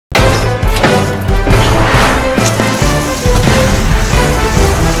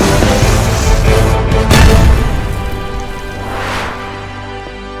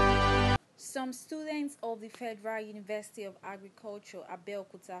of the Federal University of Agriculture,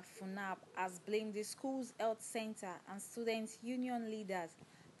 Abeokuta, Funaab, has blamed the school's health center and student union leaders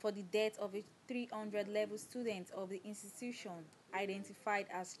for the death of a 300-level student of the institution, identified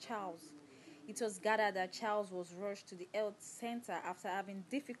as Charles. It was gathered that Charles was rushed to the health center after having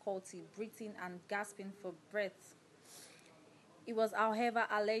difficulty breathing and gasping for breath. He was, however,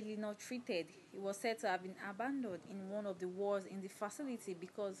 allegedly not treated. He was said to have been abandoned in one of the wards in the facility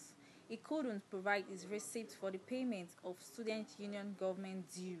because he couldn't provide his receipt for the payment of student union government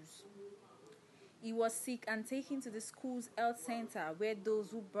dues. He was sick and taken to the school's health center where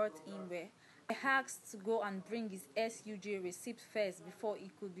those who brought him were asked to go and bring his SUG receipt first before he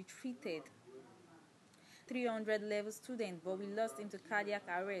could be treated. 300-level student, but we lost him to cardiac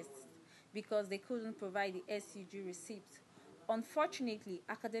arrest because they couldn't provide the SUG receipt. Unfortunately,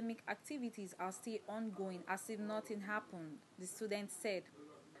 academic activities are still ongoing as if nothing happened, the student said.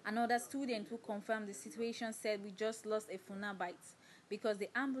 Another student who confirmed the situation said, "We just lost a Funaabite because the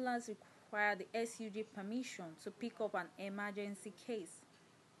ambulance required the SUG permission to pick up an emergency case."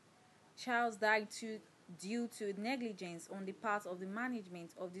 Charles died due to negligence on the part of the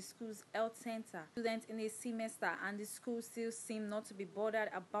management of the school's health center. Students in a semester and the school still seem not to be bothered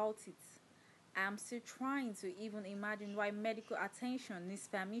about it. "I am still trying to even imagine why medical attention needs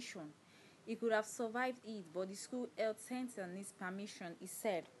permission. He could have survived it, but the school health center needs permission," he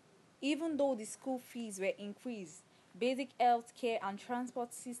said. Even though the school fees were increased, basic health care and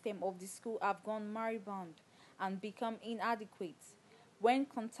transport system of the school have gone moribund and become inadequate. When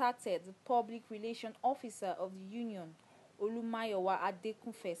contacted, the public relations officer of the union, Olumayowa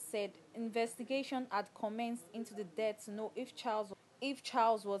Adekunfe, said investigation had commenced into the death to know if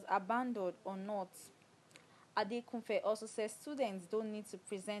Charles was abandoned or not. Adekunfe also said students don't need to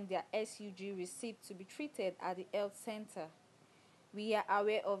present their SUG receipt to be treated at the health center. "We are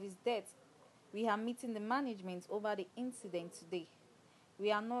aware of his death. We are meeting the management over the incident today.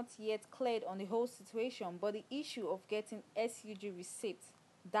 We are not yet cleared on the whole situation, but the issue of getting SUG receipt,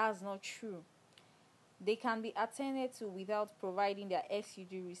 that's not true. They can be attended to without providing their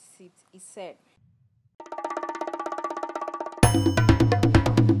SUG receipt," he said.